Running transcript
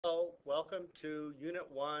Hello, welcome to Unit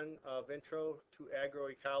 1 of Intro to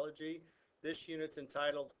Agroecology. This unit's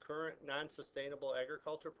entitled Current Non-Sustainable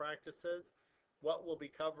Agriculture Practices. What we'll be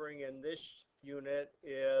covering in this unit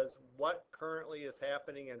is what currently is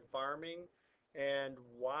happening in farming and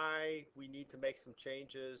why we need to make some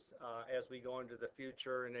changes as we go into the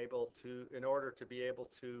future in order to be able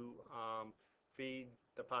to feed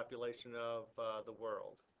the population of the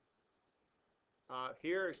world.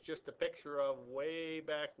 Here is just a picture of way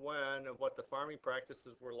back when of what the farming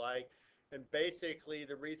practices were like. And basically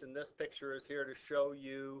the reason this picture is here to show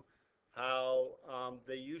you how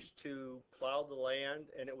they used to plow the land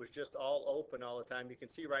and it was just all open all the time. You can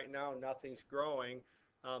see right now nothing's growing.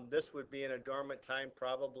 This would be in a dormant time,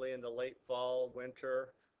 probably in the late fall, winter,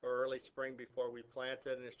 or early spring before we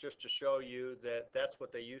planted. And it's just to show you that that's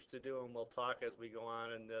what they used to do, and we'll talk as we go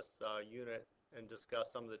on in this unit and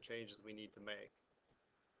discuss some of the changes we need to make.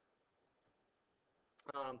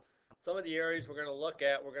 Um, some of the areas we're going to look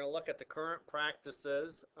at the current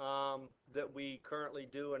practices that we currently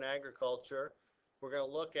do in agriculture. We're going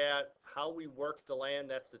to look at how we work the land,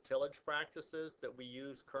 that's the tillage practices that we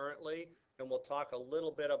use currently, and we'll talk a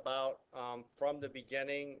little bit about from the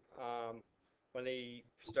beginning when they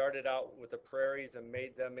started out with the prairies and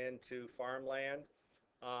made them into farmland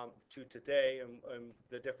to today and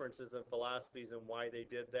the differences in philosophies and why they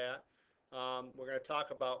did that. We're going to talk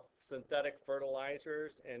about synthetic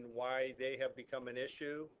fertilizers and why they have become an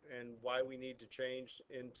issue and why we need to change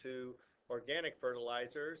into organic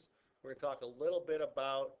fertilizers. We're going to talk a little bit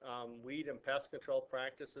about weed and pest control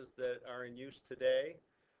practices that are in use today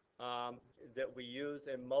that we use,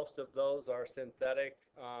 and most of those are synthetic,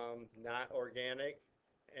 not organic,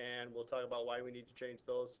 and we'll talk about why we need to change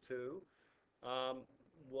those too. Um,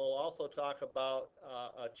 we'll also talk about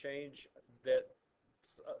a change that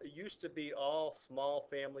used to be all small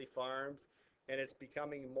family farms, and it's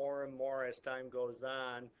becoming more and more as time goes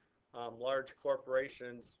on. Large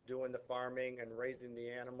corporations doing the farming and raising the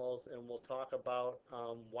animals, and we'll talk about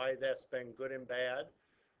why that's been good and bad.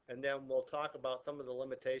 And then we'll talk about some of the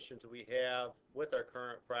limitations we have with our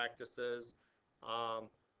current practices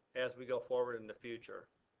as we go forward in the future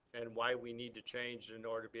and why we need to change in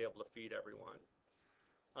order to be able to feed everyone.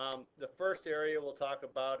 The first area we'll talk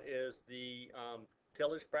about is the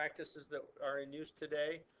tillage practices that are in use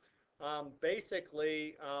today.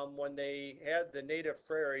 Basically, when they had the native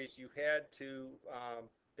prairies, you had to,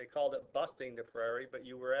 they called it busting the prairie, but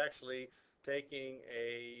you were actually taking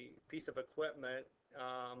a piece of equipment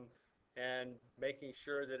and making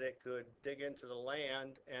sure that it could dig into the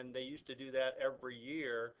land, and they used to do that every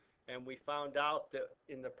year. And we found out that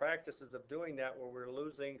in the practices of doing that, where we're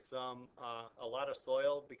losing a lot of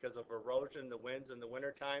soil because of erosion, the winds in the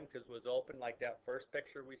wintertime, because it was open like that first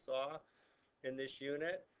picture we saw in this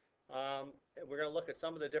unit. We're going to look at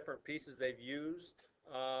some of the different pieces they've used,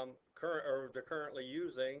 they're currently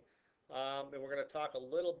using, and we're going to talk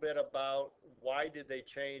a little bit about why did they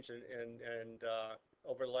change and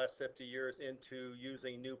over the last 50 years into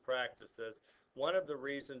using new practices. One of the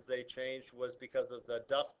reasons they changed was because of the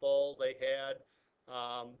dust bowl they had,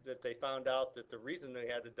 that they found out that the reason they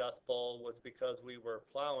had the dust bowl was because we were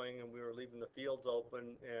plowing and we were leaving the fields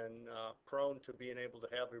open and prone to being able to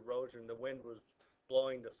have erosion. The wind was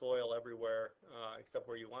blowing the soil everywhere except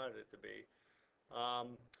where you wanted it to be.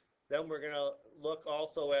 Then we're going to look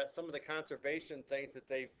also at some of the conservation things that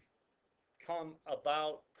they've come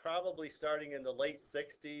about probably starting in the late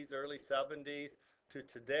 60s, early 70s to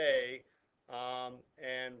today,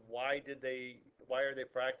 and why are they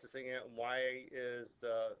practicing it, and why is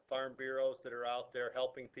the farm bureaus that are out there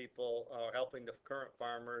helping people, helping the current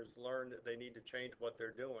farmers learn that they need to change what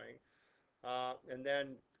they're doing. And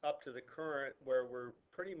then up to the current, where we're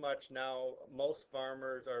pretty much now, most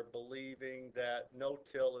farmers are believing that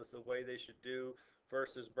no-till is the way they should do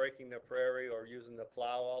versus breaking the prairie or using the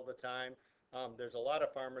plow all the time. There's a lot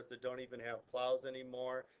of farmers that don't even have plows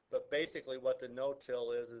anymore, but basically what the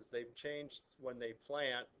no-till is they've changed when they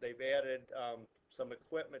plant. They've added some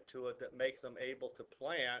equipment to it that makes them able to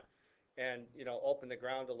plant and open the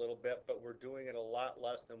ground a little bit, but we're doing it a lot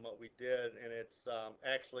less than what we did, and it's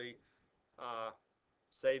actually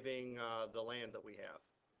saving the land that we have.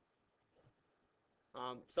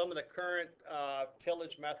 Some of the current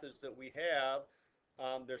tillage methods that we have,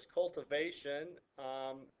 there's cultivation,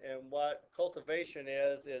 and what cultivation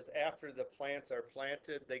is after the plants are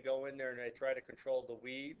planted, they go in there and they try to control the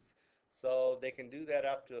weeds. So they can do that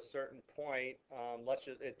up to a certain point.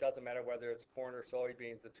 It doesn't matter whether it's corn or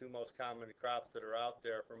soybeans, the two most common crops that are out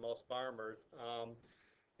there for most farmers.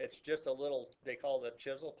 It's just a little, they call it a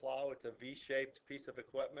chisel plow. It's a V-shaped piece of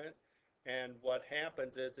equipment. And what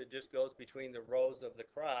happens is it just goes between the rows of the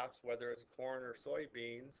crops, whether it's corn or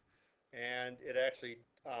soybeans, and it actually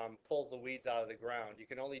pulls the weeds out of the ground. You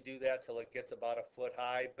can only do that till it gets about a foot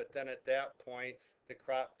high, but then at that point, the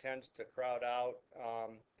crop tends to crowd out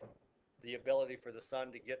the ability for the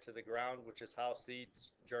sun to get to the ground, which is how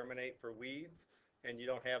seeds germinate for weeds, and you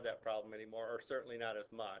don't have that problem anymore, or certainly not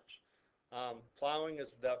as much. Plowing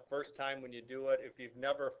is the first time when you do it. If you've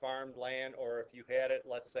never farmed land, or if you had it,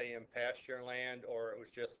 let's say in pasture land, or it was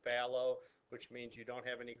just fallow, which means you don't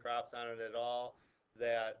have any crops on it at all,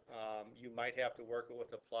 that you might have to work it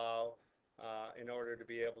with a plow in order to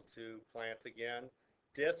be able to plant again.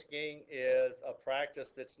 Disking is a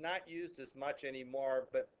practice that's not used as much anymore,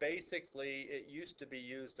 but basically it used to be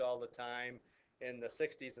used all the time in the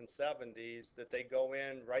 60s and 70s, that they go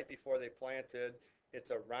in right before they planted. It's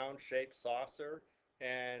a round shaped saucer,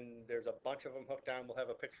 and there's a bunch of them hooked on. We'll have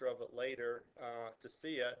a picture of it later to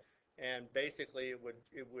see it. And basically it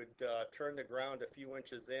would turn the ground a few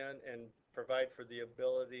inches in and provide for the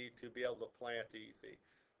ability to be able to plant easy.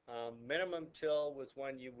 Minimum till was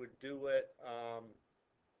when you would do it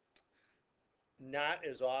not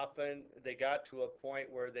as often. They got to a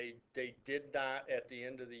point where they did not, at the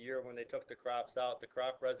end of the year when they took the crops out, the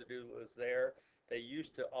crop residue was there. They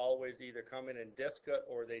used to always either come in and disc it,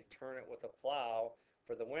 or they'd turn it with a plow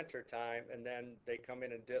for the winter time, and then they come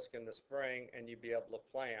in and disc in the spring, and you'd be able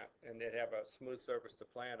to plant, and they'd have a smooth surface to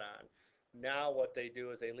plant on. Now what they do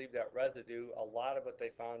is they leave that residue. A lot of it, they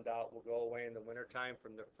found out, will go away in the wintertime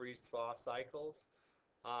from the freeze-thaw cycles.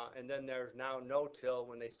 And then there's now no-till.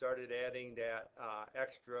 When they started adding that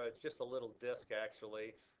extra, it's just a little disc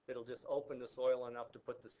actually, it'll just open the soil enough to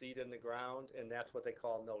put the seed in the ground, and that's what they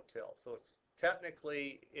call no-till. So it's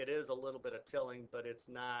technically, it is a little bit of tilling, but it's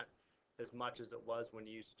not as much as it was when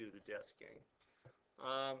you used to do the disking.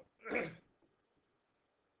 Um,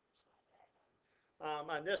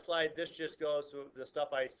 on this slide, this just goes to the stuff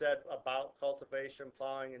I said about cultivation,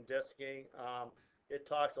 plowing, and disking. It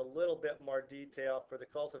talks a little bit more detail for the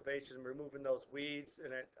cultivation, removing those weeds,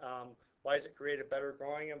 and why does it create a better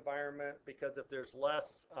growing environment? Because if there's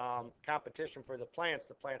less competition for the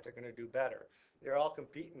plants are going to do better. They're all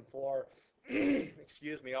competing for,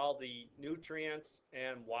 excuse me, all the nutrients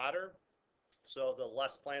and water. So the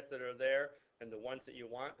less plants that are there and the ones that you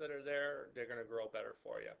want that are there, they're going to grow better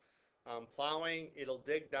for you. Plowing, it'll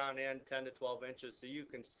dig down in 10 to 12 inches, so you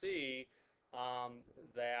can see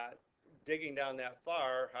that digging down that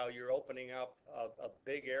far, how you're opening up a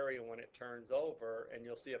big area when it turns over, and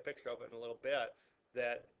you'll see a picture of it in a little bit,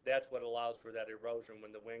 that's what allows for that erosion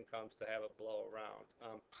when the wind comes to have it blow around.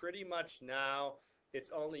 Pretty much now,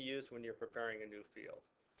 it's only used when you're preparing a new field.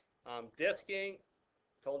 Disking,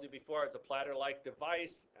 told you before, it's a platter-like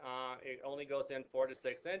device. It only goes in 4 to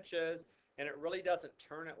 6 inches, and it really doesn't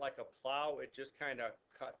turn it like a plow. It just kind of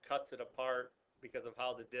cuts it apart because of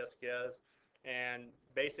how the disc is. And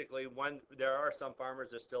basically, when there are some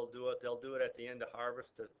farmers that still do it, they'll do it at the end of harvest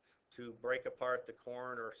to break apart the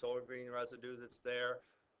corn or soybean residue that's there.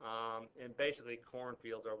 And basically,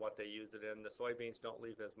 cornfields are what they use it in. The soybeans don't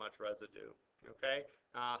leave as much residue. Okay,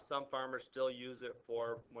 some farmers still use it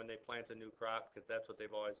for when they plant a new crop, because that's what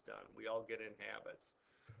they've always done. We all get in habits.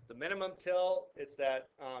 The minimum till, it's that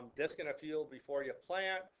disking a field before you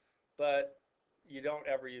plant, but you don't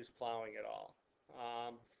ever use plowing at all.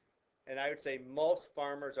 And I would say most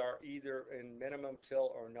farmers are either in minimum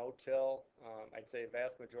till or no till. I'd say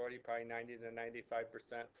vast majority, probably 90 to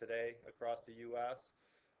 95% today across the U.S.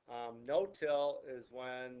 No till is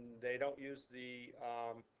when they don't use the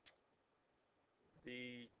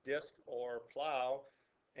disc or plow,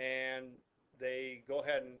 and they go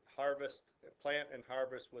ahead and plant and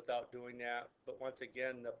harvest without doing that. But once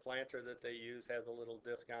again, the planter that they use has a little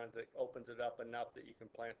disc on it that opens it up enough that you can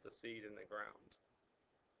plant the seed in the ground.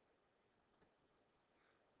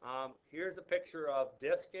 Here's a picture of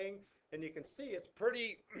disking, and you can see it's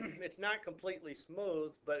pretty, it's not completely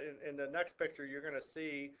smooth, but in the next picture you're going to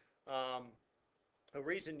see the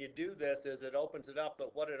reason you do this is it opens it up,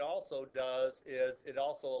 but what it also does is it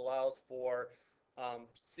also allows for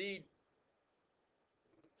seeds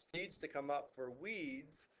to come up for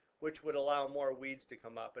weeds, which would allow more weeds to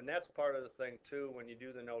come up. And that's part of the thing too. When you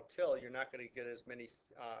do the no-till, you're not going to get as many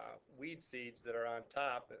weed seeds that are on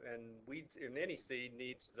top, and weeds in any seed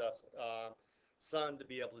needs the sun to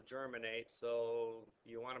be able to germinate, so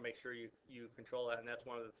you want to make sure you control that, and that's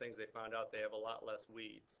one of the things they found out. They have a lot less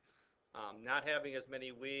weeds. Not having as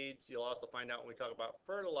many weeds, you'll also find out when we talk about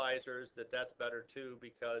fertilizers that's better too,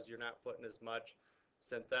 because you're not putting as much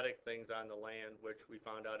synthetic things on the land, which we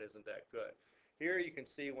found out isn't that good. Here you can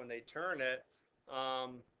see when they turn it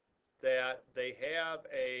that they have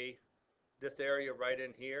a this area right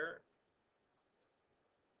in here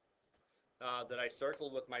that I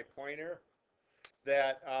circled with my pointer,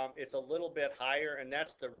 that it's a little bit higher, and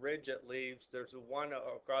that's the ridge it leaves. There's one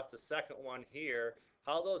across the second one here.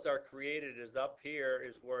 How those are created is up here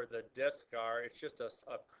is where the discs are. It's just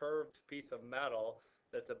a curved piece of metal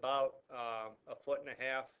that's about 1.5 feet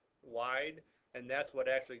wide, and that's what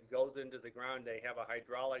actually goes into the ground. They have a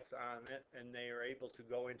hydraulics on it, and they are able to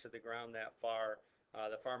go into the ground that far.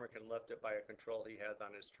 The farmer can lift it by a control he has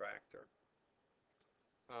on his tractor.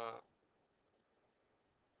 Uh,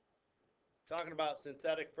 Talking about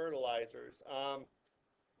synthetic fertilizers.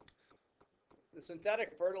 The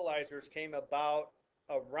synthetic fertilizers came about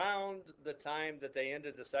around the time that they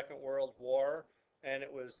ended the Second World War, and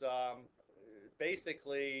it was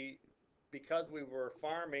basically because we were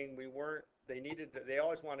farming, we weren't. They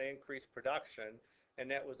always want to increase production,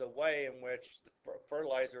 and that was a way in which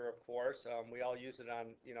fertilizer, of course, we all use it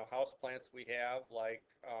on house plants we have like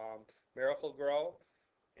Miracle Grow,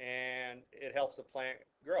 and it helps the plant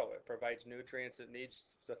grow. It provides nutrients it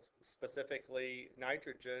needs, specifically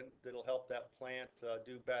nitrogen, that'll help that plant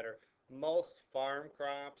do better. Most farm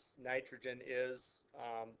crops, nitrogen is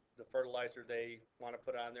the fertilizer they want to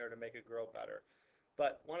put on there to make it grow better.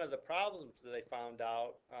 But one of the problems that they found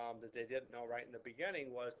out that they didn't know right in the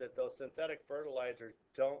beginning was that those synthetic fertilizers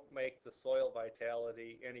don't make the soil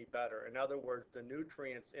vitality any better. In other words, the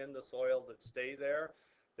nutrients in the soil that stay there,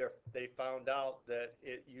 they found out that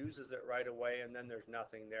it uses it right away, and then there's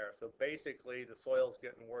nothing there. So basically, the soil's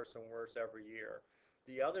getting worse and worse every year.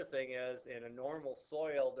 The other thing is, in a normal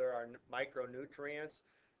soil, there are micronutrients,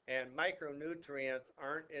 and micronutrients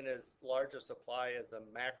aren't in as large a supply as the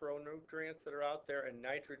macronutrients that are out there, and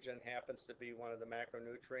nitrogen happens to be one of the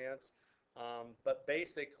macronutrients. But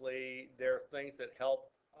basically, they're things that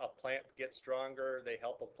help a plant get stronger, they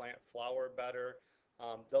help a plant flower better,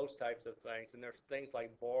 those types of things. And there's things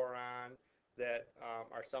like boron that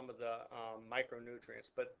are some of the micronutrients.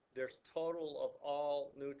 But there's total of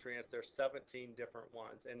all nutrients, there's 17 different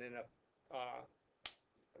ones. And in a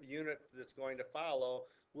unit that's going to follow,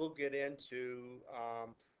 we'll get into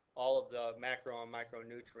all of the macro and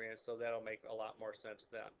micronutrients, so that'll make a lot more sense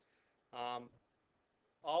then.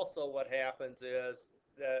 Also, what happens is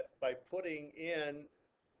that by putting in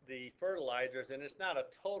the fertilizers, and it's not a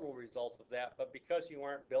total result of that, but because you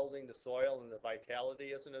aren't building the soil and the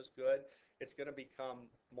vitality isn't as good, it's going to become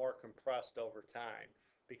more compressed over time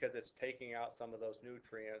because it's taking out some of those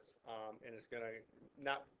nutrients, and it's going to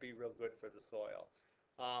not be real good for the soil.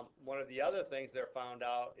 One of the other things they're found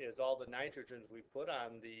out is all the nitrogens we put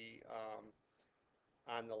on the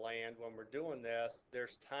land when we're doing this,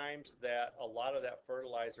 there's times that a lot of that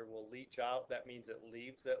fertilizer will leach out. That means it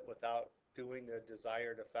leaves it without doing the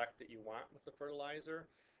desired effect that you want with the fertilizer.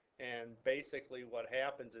 And basically what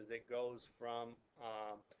happens is it goes from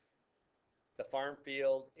the farm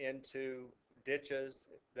field into ditches,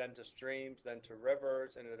 then to streams, then to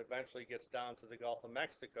rivers, and it eventually gets down to the Gulf of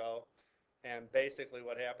Mexico. And basically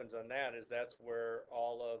what happens on that is that's where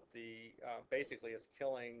all of the, basically it's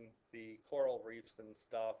killing the coral reefs and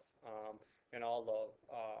stuff, and all the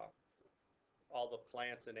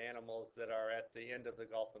plants and animals that are at the end of the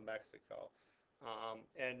Gulf of Mexico.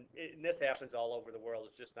 And this happens all over the world.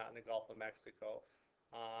 It's just not in the Gulf of Mexico.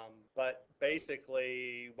 But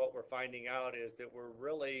basically what we're finding out is that we're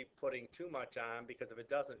really putting too much on, because if it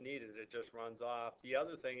doesn't need it, it just runs off. The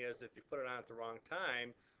other thing is, if you put it on at the wrong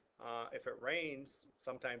time, if it rains,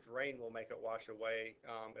 sometimes rain will make it wash away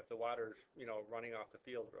if the water's running off the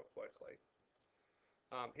field real quickly.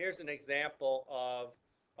 Here's an example of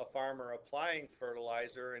a farmer applying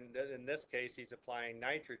fertilizer, and in this case he's applying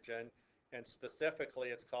nitrogen, and specifically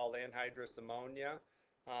it's called anhydrous ammonia.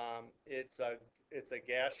 It's a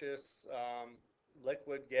gaseous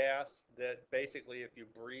liquid gas that basically if you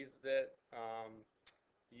breathed it,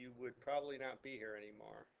 you would probably not be here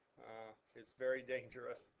anymore. It's very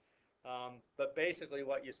dangerous. But basically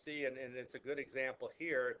what you see, and it's a good example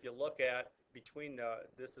here, if you look at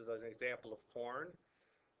this is an example of corn.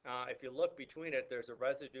 If you look between it, there's a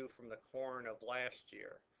residue from the corn of last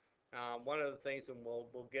year. One of the things, and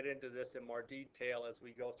we'll get into this in more detail as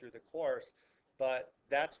we go through the course, but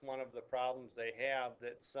that's one of the problems they have,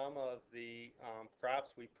 that some of the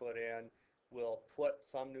crops we put in will put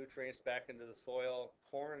some nutrients back into the soil.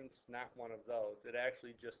 Corn's not one of those. It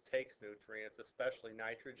actually just takes nutrients, especially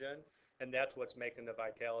nitrogen, and that's what's making the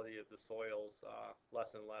vitality of the soils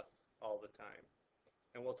less and less all the time.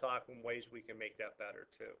 And we'll talk in ways we can make that better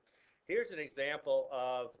too. Here's an example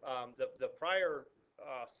of the prior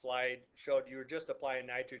slide showed you were just applying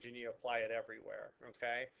nitrogen, you apply it everywhere,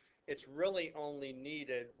 okay? it's really only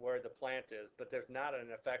needed where the plant is, but there's not an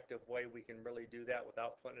effective way we can really do that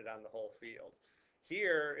without putting it on the whole field.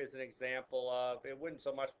 Here is an example of, it wouldn't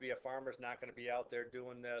so much be a farmer's not going to be out there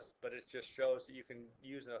doing this, but it just shows that you can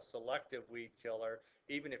use a selective weed killer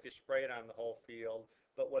even if you spray it on the whole field.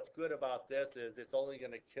 But what's good about this is it's only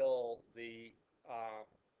going to kill the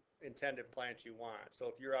intended plants you want. So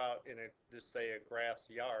if you're out in a, just say a grass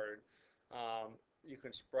yard, you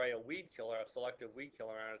can spray a weed killer, a selective weed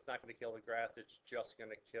killer on it. It's not going to kill the grass. It's just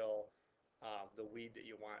going to kill the weed that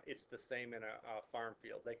you want. It's the same in a farm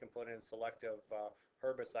field. They can put in selective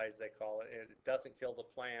herbicides, they call it. And it doesn't kill the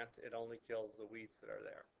plant. It only kills the weeds that are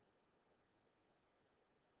there.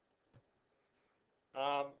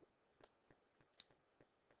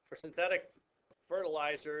 For synthetic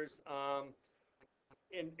fertilizers,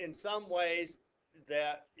 in some ways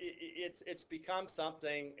that it's become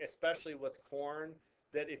something, especially with corn,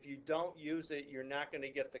 that if you don't use it, you're not going to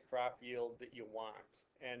get the crop yield that you want.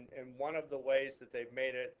 And one of the ways that they've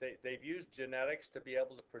made it, they've used genetics to be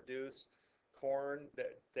able to produce corn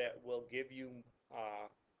that will give you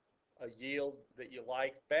a yield that you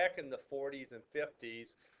like. Back in the 40s and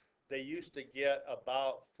 50s, they used to get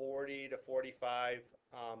about 40 to 45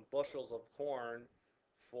 bushels of corn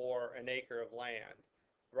for an acre of land.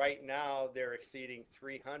 Right now, they're exceeding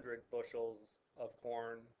 300 bushels of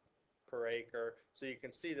corn per acre. So you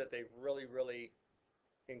can see that they've really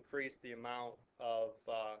increased the amount of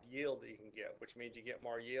yield that you can get, which means you get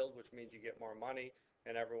more yield, which means you get more money,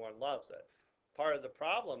 and everyone loves it. Part of the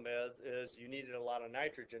problem is you needed a lot of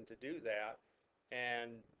nitrogen to do that,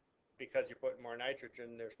 and because you're putting more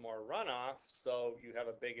nitrogen, there's more runoff, so you have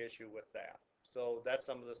a big issue with that. So that's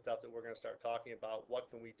some of the stuff that we're going to start talking about. What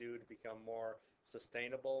can we do to become more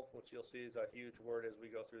sustainable, which you'll see is a huge word as we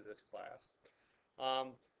go through this class.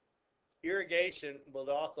 Irrigation will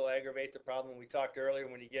also aggravate the problem. We talked earlier,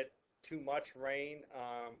 when you get too much rain,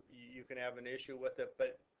 you can have an issue with it,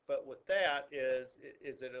 but with that is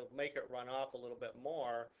it'll make it run off a little bit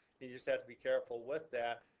more. You just have to be careful with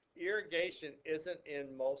that. Irrigation isn't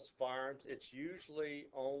in most farms. It's usually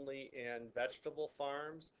only in vegetable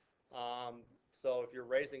farms. So if you're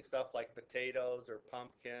raising stuff like potatoes or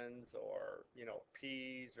pumpkins or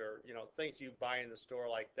peas or things you buy in the store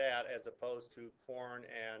like that, as opposed to corn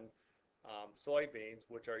and soybeans,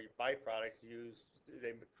 which are byproducts used,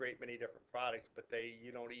 they create many different products, but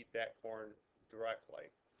you don't eat that corn directly.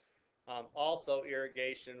 Also,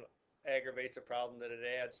 irrigation aggravates a problem that it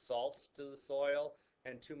adds salts to the soil,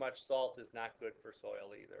 and too much salt is not good for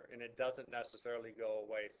soil either, and it doesn't necessarily go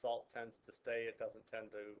away. Salt tends to stay. It doesn't tend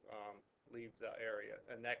to leave the area,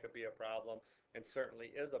 and that could be a problem, and certainly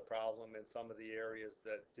is a problem in some of the areas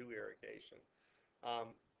that do irrigation.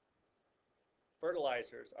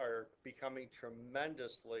 Fertilizers are becoming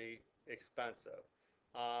tremendously expensive.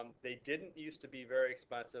 They didn't used to be very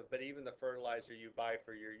expensive, but even the fertilizer you buy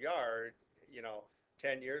for your yard,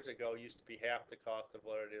 10 years ago used to be half the cost of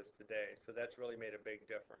what it is today. So that's really made a big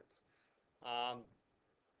difference. And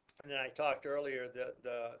then I talked earlier,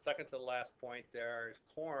 the second to the last point there is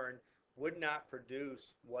corn would not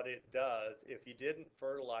produce what it does. If you didn't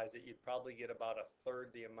fertilize it, you'd probably get about a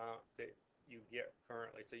third the amount that you get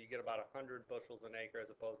currently. So you get about 100 bushels an acre as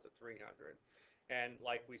opposed to 300. And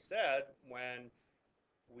like we said, when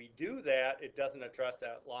we do that, it doesn't address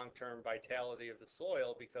that long-term vitality of the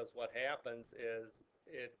soil, because what happens is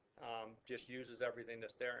it just uses everything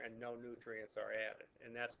that's there and no nutrients are added.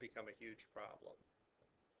 And that's become a huge problem.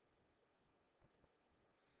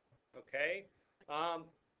 Okay.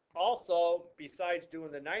 Also, besides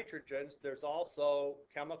doing the nitrogens, there's also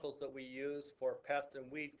chemicals that we use for pest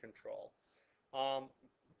and weed control.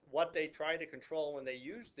 What they try to control when they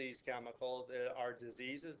use these chemicals are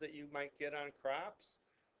diseases that you might get on crops,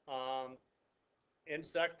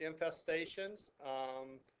 insect infestations,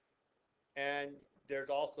 and there's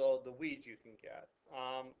also the weeds you can get.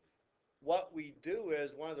 What we do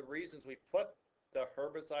is, one of the reasons we put the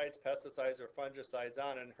herbicides, pesticides, or fungicides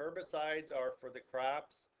on, and herbicides are for the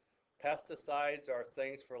crops, pesticides are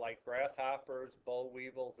things for like grasshoppers, boll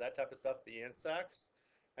weevils, that type of stuff, the insects,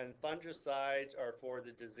 and fungicides are for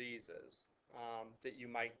the diseases that you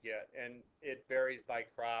might get, and it varies by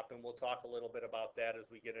crop, and we'll talk a little bit about that as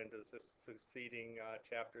we get into the succeeding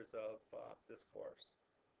chapters of this course.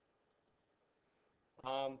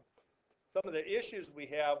 Some of the issues we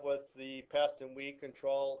have with the pest and weed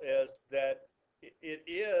control is that it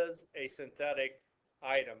is a synthetic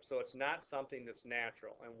item, so it's not something that's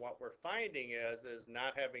natural. And what we're finding is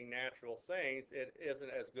not having natural things, it isn't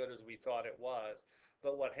as good as we thought it was.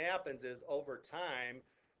 But what happens is, over time,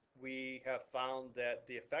 we have found that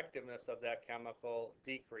the effectiveness of that chemical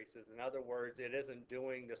decreases. In other words, it isn't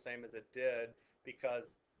doing the same as it did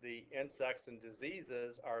because the insects and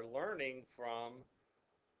diseases are learning from,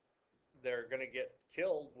 they're going to get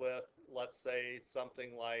killed with, let's say,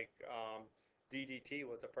 something like DDT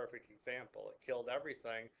was a perfect example. It killed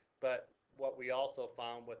everything, but what we also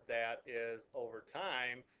found with that is over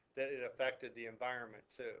time that it affected the environment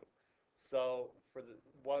too. So for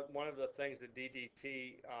one of the things that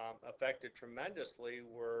DDT affected tremendously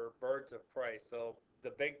were birds of prey. So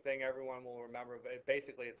the big thing everyone will remember,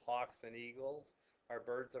 basically it's hawks and eagles are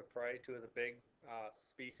birds of prey, two of the big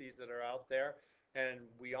species that are out there. And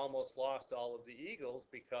we almost lost all of the eagles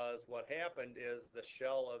because what happened is the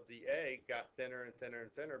shell of the egg got thinner and thinner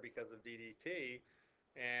and thinner because of DDT.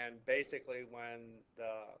 And basically when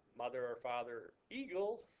the mother or father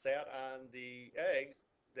eagle sat on the eggs,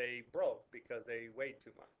 they broke because they weighed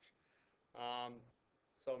too much.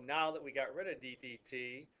 So now that we got rid of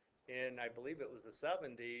DDT in, I believe it was the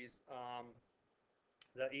 70s,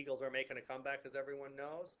 the eagles are making a comeback, as everyone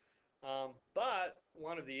knows. But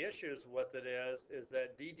one of the issues with it is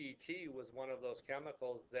that DDT was one of those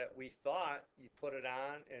chemicals that we thought you put it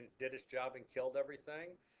on and it did its job and killed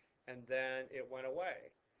everything, and then it went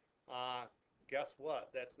away. Uh, Guess what?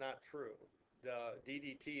 That's not true. The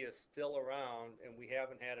DDT is still around, and we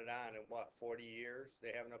haven't had it on in what, 40 years?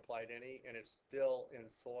 They haven't applied any, and it's still in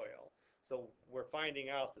soil. So we're finding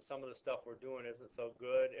out that some of the stuff we're doing isn't so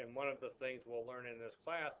good, and one of the things we'll learn in this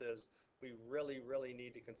class is we really, really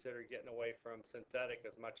need to consider getting away from synthetic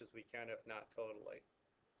as much as we can, if not totally.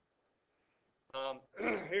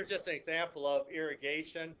 Here's just an example of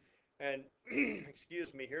irrigation, and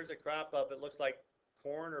excuse me, here's a crop of, it looks like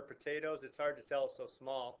corn or potatoes. It's hard to tell, it's so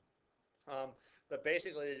small. But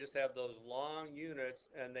basically they just have those long units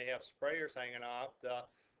and they have sprayers hanging off.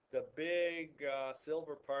 The big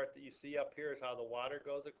silver part that you see up here is how the water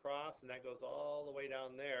goes across, and that goes all the way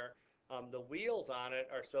down there. The wheels on it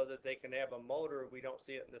are so that they can have a motor. We don't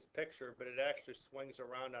see it in this picture, but it actually swings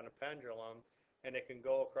around on a pendulum, and it can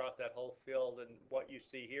go across that whole field. And what you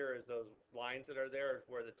see here is those lines that are there is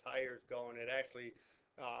where the tires go, and it actually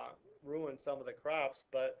ruins some of the crops,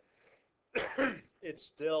 but it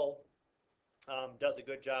still does a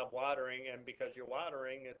good job watering. And because you're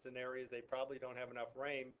watering, it's in areas they probably don't have enough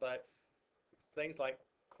rain, but things like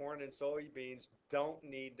corn and soybeans don't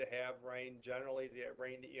need to have rain. Generally, the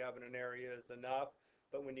rain that you have in an area is enough.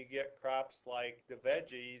 But when you get crops like the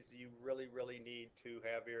veggies, you really, really need to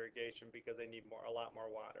have irrigation because they need a lot more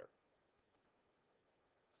water.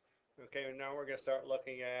 Okay, and now we're going to start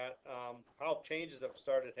looking at how changes have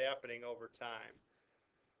started happening over time.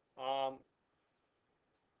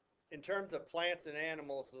 In terms of plants and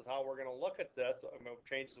animals is how we're going to look at this.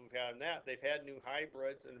 Changes we've had in that. They've had new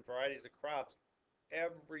hybrids and varieties of crops.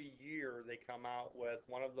 Every year they come out with,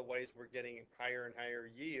 one of the ways we're getting higher and higher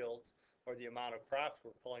yields, or the amount of crops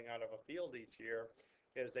we're pulling out of a field each year,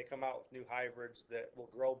 is they come out with new hybrids that will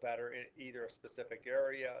grow better in either a specific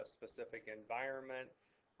area, a specific environment,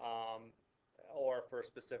 or for a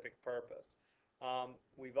specific purpose.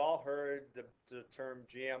 We've all heard the term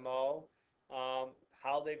GMO.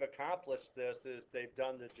 How they've accomplished this is they've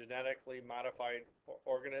done the genetically modified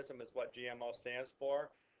organism, is what GMO stands for,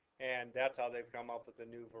 and that's how they've come up with the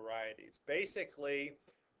new varieties. Basically,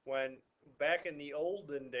 when back in the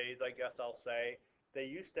olden days, I guess I'll say, they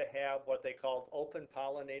used to have what they called open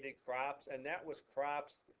pollinated crops, and that was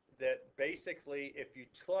crops that basically if you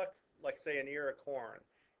took, like say, an ear of corn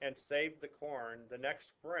and saved the corn, the next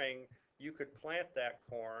spring you could plant that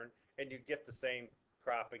corn and you'd get the same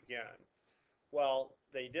crop again. Well,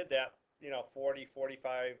 they did that, 40,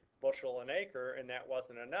 45 bushel an acre, and that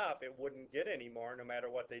wasn't enough. It wouldn't get any more no matter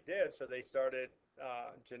what they did. So they started,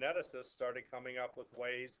 geneticists started coming up with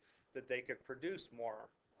ways that they could produce more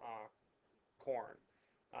corn.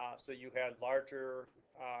 So you had larger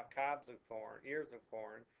cobs of corn, ears of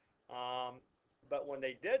corn. But when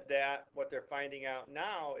they did that, what they're finding out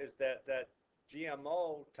now is that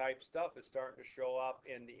GMO type stuff is starting to show up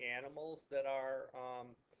in the animals that are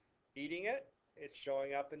eating it. It's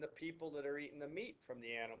showing up in the people that are eating the meat from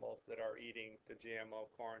the animals that are eating the GMO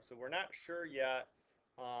corn. So we're not sure yet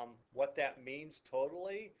what that means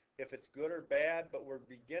totally, if it's good or bad, but we're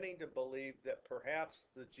beginning to believe that perhaps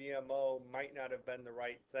the GMO might not have been the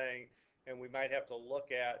right thing, and we might have to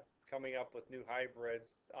look at coming up with new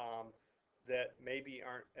hybrids that maybe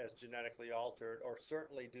aren't as genetically altered, or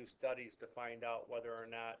certainly do studies to find out whether or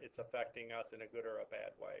not it's affecting us in a good or a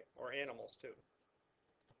bad way, or animals too.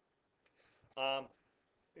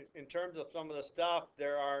 in terms of some of the stuff,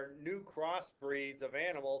 there are new crossbreeds of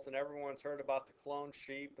animals, and everyone's heard about the clone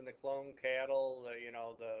sheep and the clone cattle,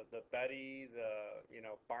 the Betty,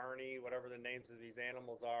 Barney, whatever the names of these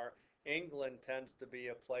animals are. England tends to be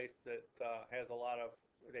a place that has a lot of,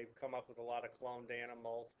 they've come up with a lot of cloned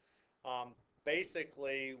animals. Um,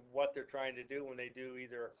 Basically, what they're trying to do when they do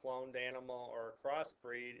either a cloned animal or a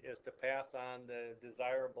crossbreed is to pass on the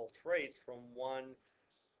desirable traits from one,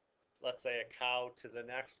 let's say, a cow to the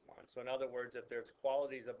next one. So in other words, if there's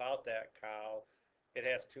qualities about that cow, it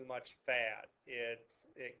has too much fat.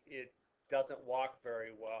 It doesn't walk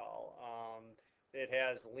very well. It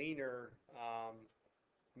has leaner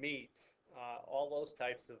meat. All those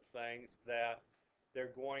types of things that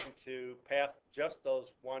they're going to pass just those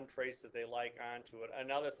one traits that they like onto it.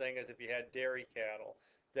 Another thing is if you had dairy cattle,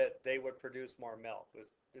 that they would produce more milk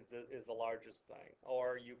is the largest thing.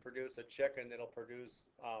 Or you produce a chicken that'll produce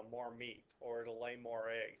more meat, or it'll lay more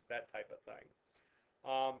eggs, that type of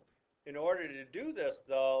thing. In order to do this,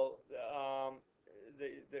 though,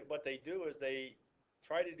 what they do is they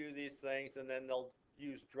try to do these things, and then they'll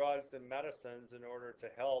use drugs and medicines in order to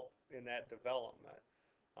help in that development.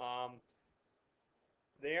 Um,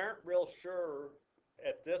 they aren't real sure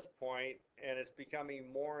at this point, and it's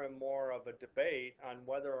becoming more and more of a debate on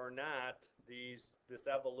whether or not this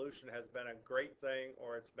evolution has been a great thing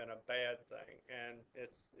or it's been a bad thing. And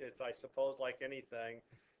it's I suppose like anything,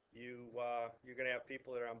 you're going to have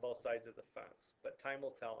people that are on both sides of the fence, but time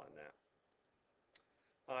will tell on that.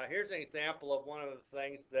 Here's an example of one of the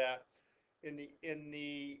things that in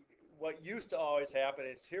the what used to always happen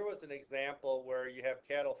is, here was an example where you have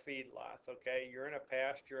cattle feedlots. Okay, you're in a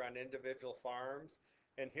pasture on individual farms,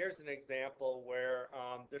 and here's an example where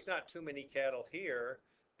there's not too many cattle here,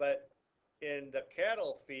 but in the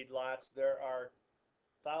cattle feedlots there are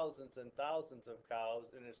thousands and thousands of cows,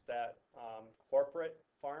 and it's that corporate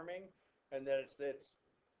farming, and then it's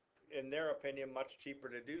in their opinion much cheaper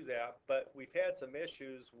to do that. But we've had some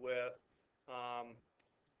issues with um,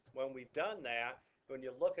 when we've done that. When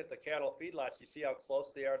you look at the cattle feedlots, you see how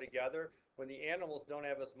close they are together. When the animals don't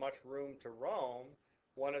have as much room to roam,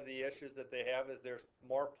 one of the issues that they have is there's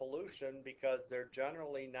more pollution because they're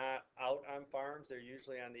generally not out on farms. They're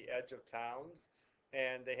usually on the edge of towns,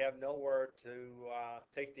 and they have nowhere to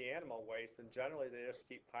take the animal waste, and generally they just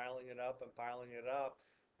keep piling it up and piling it up.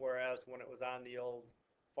 Whereas when it was on the old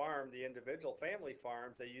farm, the individual family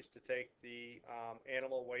farms, they used to take the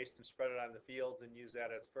animal waste and spread it on the fields and use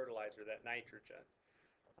that as fertilizer, that nitrogen.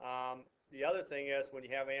 The other thing is when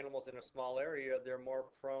you have animals in a small area, they're more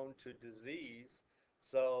prone to disease.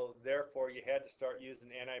 So therefore, you had to start using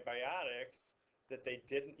antibiotics that they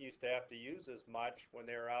didn't used to have to use as much when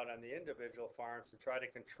they were out on the individual farms to try to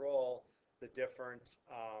control the different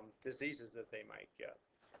diseases that they might get.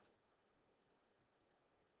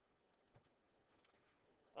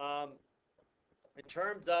 Um, in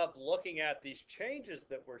terms of looking at these changes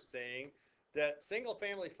that we're seeing, that single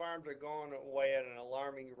family farms are going away at an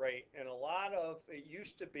alarming rate. And a lot of it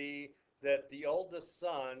used to be that the oldest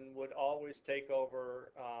son would always take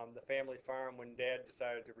over the family farm when dad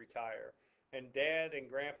decided to retire. And dad and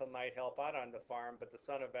grandpa might help out on the farm, but the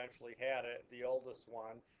son eventually had it, the oldest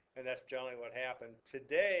one, and that's generally what happened.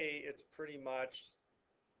 Today, it's pretty much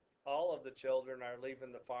all of the children are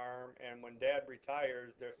leaving the farm, and when dad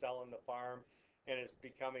retires, they're selling the farm, and it's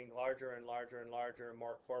becoming larger and larger and larger and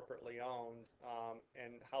more corporately owned.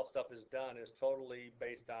 And how stuff is done is totally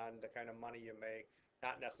based on the kind of money you make,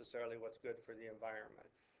 not necessarily what's good for the environment.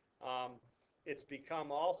 Um, it's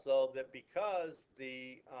become also that because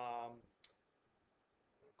the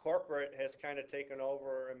corporate has kind of taken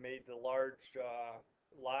over and made the large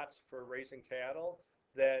lots for raising cattle,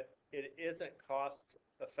 that it isn't cost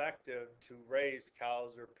effective to raise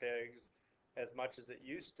cows or pigs as much as it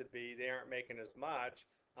used to be. They aren't making as much.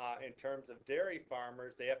 In terms of dairy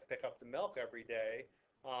farmers, they have to pick up the milk every day.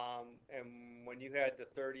 And when you had the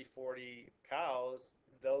 30, 40 cows,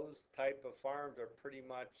 those type of farms are pretty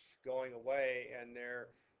much going away, and they're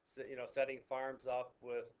setting farms up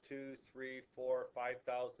with 2, 3, 4,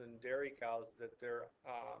 5,000 dairy cows that they're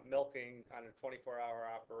milking on a 24-hour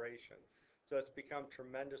operation. So it's become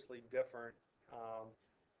tremendously different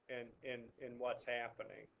in what's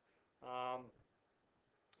happening. Um,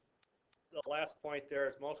 the last point there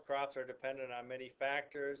is most crops are dependent on many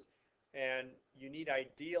factors, and you need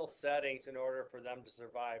ideal settings in order for them to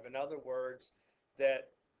survive. In other words, that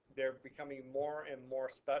they're becoming more and more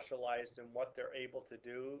specialized in what they're able to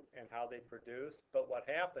do and how they produce. But what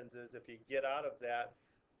happens is if you get out of that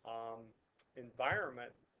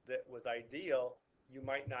environment that was ideal, you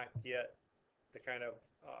might not get the kind of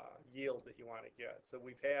yield that you want to get. So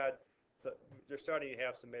we've had So they're starting to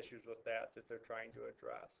have some issues with that they're trying to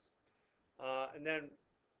address. And then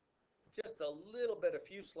just a little bit, a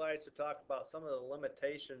few slides to talk about some of the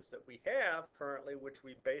limitations that we have currently, which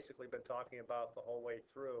we've basically been talking about the whole way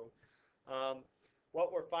through.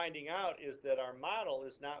 What we're finding out is that our model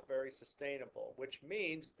is not very sustainable, which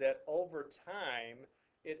means that over time,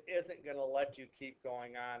 it isn't going to let you keep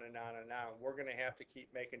going on and on and on. We're going to have to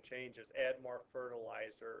keep making changes, add more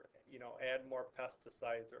fertilizer, add more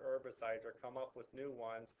pesticides or herbicides, or come up with new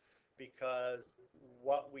ones, because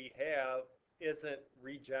what we have isn't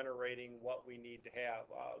regenerating what we need to have.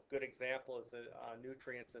 A good example is the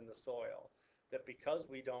nutrients in the soil. That because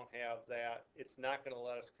we don't have that, it's not going to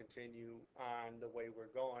let us continue on the way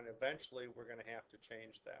we're going. Eventually, we're going to have to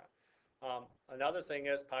change that. Another thing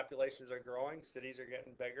is populations are growing, cities are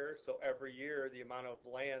getting bigger, so every year the amount of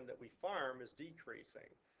land that we farm is decreasing.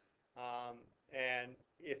 And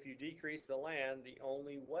if you decrease the land, the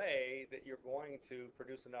only way that you're going to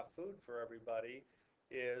produce enough food for everybody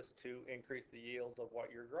is to increase the yield of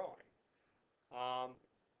what you're growing.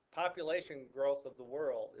 Population growth of the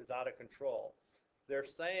world is out of control. They're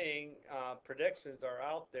saying, predictions are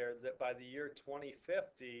out there that by the year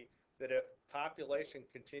 2050, that if population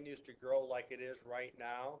continues to grow like it is right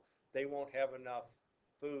now, they won't have enough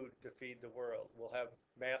food to feed the world. We'll have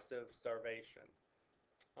massive starvation.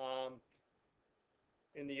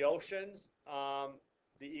 In the oceans,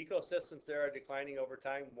 the ecosystems there are declining over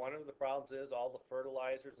time. One of the problems is all the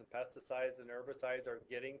fertilizers and pesticides and herbicides are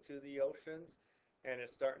getting to the oceans, and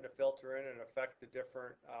it's starting to filter in and affect the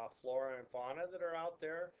different flora and fauna that are out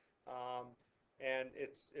there. And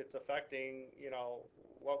it's affecting,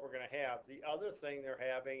 what we're going to have. The other thing they're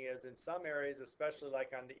having is in some areas, especially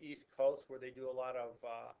like on the East Coast, where they do a lot of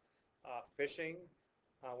fishing,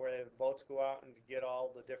 where the boats go out and get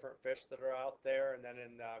all the different fish that are out there, and then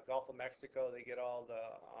in Gulf of Mexico they get all the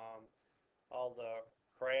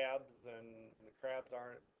crabs, and the crabs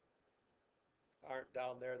aren't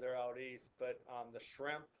down there; they're out east. But the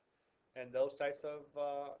shrimp and those types of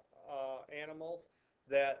animals,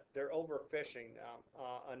 that they're overfishing now.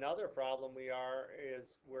 Another problem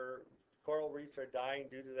is where coral reefs are dying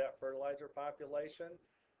due to that fertilizer population.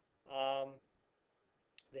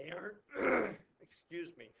 They aren't,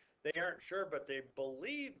 excuse me, they aren't sure, but they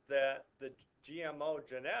believe that the GMO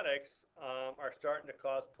genetics are starting to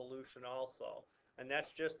cause pollution also. And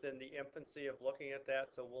that's just in the infancy of looking at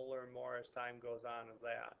that, so we'll learn more as time goes on of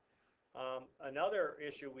that. Another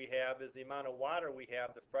issue we have is the amount of water we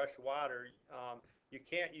have, the fresh water. You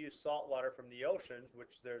can't use salt water from the oceans,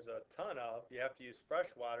 which there's a ton of. You have to use fresh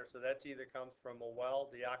water, so that's either comes from a well,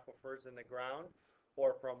 the aquifers in the ground,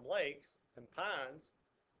 or from lakes and ponds.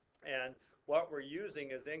 And what we're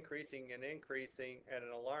using is increasing and increasing at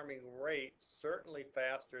an alarming rate, certainly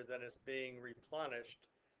faster than it's being replenished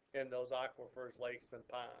in those aquifers, lakes, and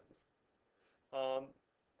ponds.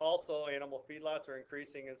 Also, animal feedlots are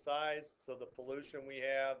increasing in size, so the pollution we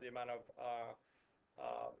have, the amount of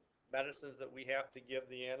medicines that we have to give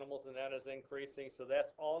the animals, and that is increasing. So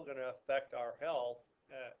that's all going to affect our health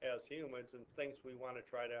as humans, and things we want to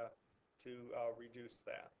try to reduce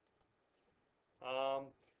that.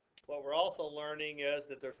 What we're also learning is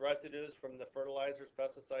that there's residues from the fertilizers,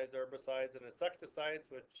 pesticides, herbicides, and insecticides,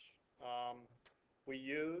 which we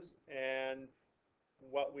use, and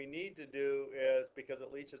what we need to do is, because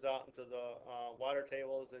it leaches out into the water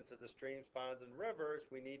tables, into the streams, ponds, and rivers,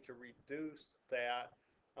 we need to reduce that.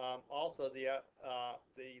 Also, the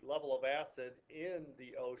level of acid in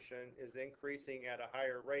the ocean is increasing at a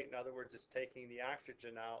higher rate. In other words, it's taking the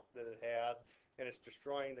oxygen out that it has, and it's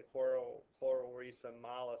destroying the coral reefs and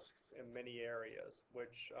mollusks in many areas,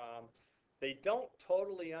 which they don't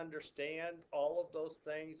totally understand all of those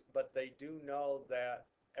things, but they do know that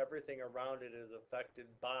everything around it is affected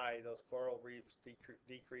by those coral reefs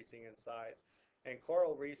decreasing in size. And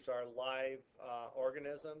coral reefs are live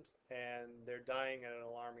organisms, and they're dying at an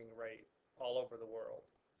alarming rate all over the world.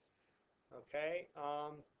 Okay,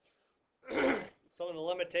 some of the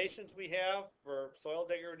limitations we have for soil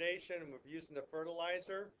degradation with using the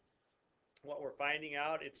fertilizer, what we're finding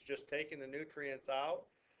out, it's just taking the nutrients out.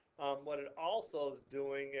 What it also is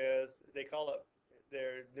doing is, they call it,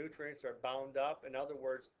 their nutrients are bound up. In other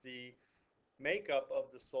words, the makeup of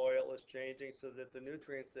the soil is changing so that the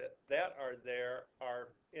nutrients that are there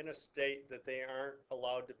are in a state that they aren't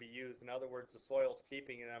allowed to be used. In other words, the soil's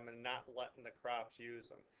keeping them and not letting the crops use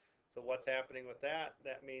them. So what's happening with that?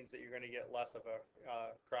 That means that you're going to get less of a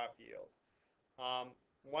crop yield.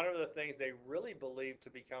 One of the things they really believe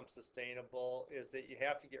to become sustainable is that you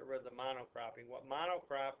have to get rid of the monocropping. What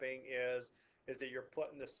monocropping is that you're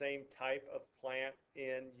putting the same type of plant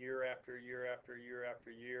in year after year after year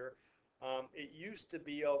after year. It used to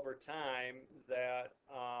be over time that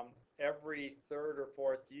every third or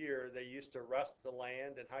fourth year they used to rest the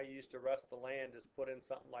land, and how you used to rest the land is put in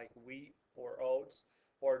something like wheat or oats,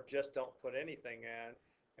 or just don't put anything in,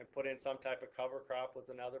 and put in some type of cover crop was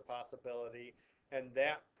another possibility, and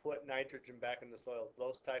that put nitrogen back in the soils.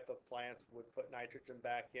 Those type of plants would put nitrogen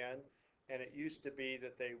back in, and it used to be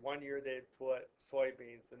that they one year they'd put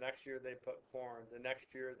soybeans, the next year they put corn, the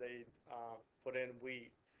next year they put in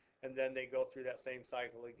wheat, and then they go through that same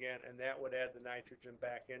cycle again, and that would add the nitrogen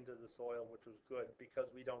back into the soil, which was good. Because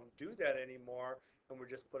we don't do that anymore, and we're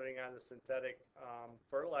just putting on the synthetic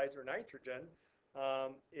fertilizer nitrogen,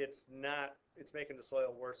 it's making the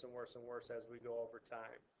soil worse and worse and worse as we go over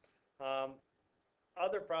time.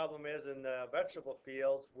 Other problem is in the vegetable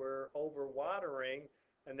fields, we're overwatering,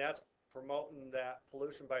 and that's promoting that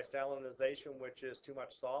pollution by salinization, which is too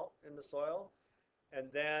much salt in the soil. And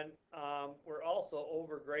then we're also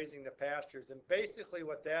overgrazing the pastures. And basically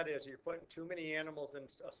what that is, you're putting too many animals in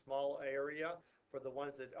a small area for the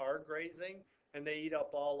ones that are grazing, and they eat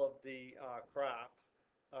up all of the crop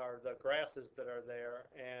or the grasses that are there,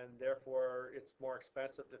 and therefore it's more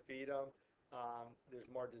expensive to feed them. There's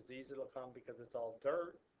more disease that'll come because it's all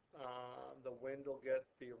dirt. The wind will get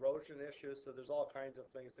the erosion issues, so there's all kinds of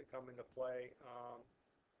things that come into play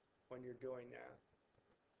when you're doing that.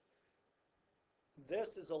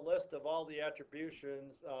 This is a list of all the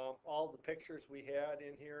attributions, all the pictures we had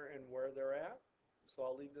in here and where they're at. So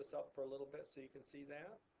I'll leave this up for a little bit so you can see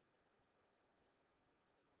that.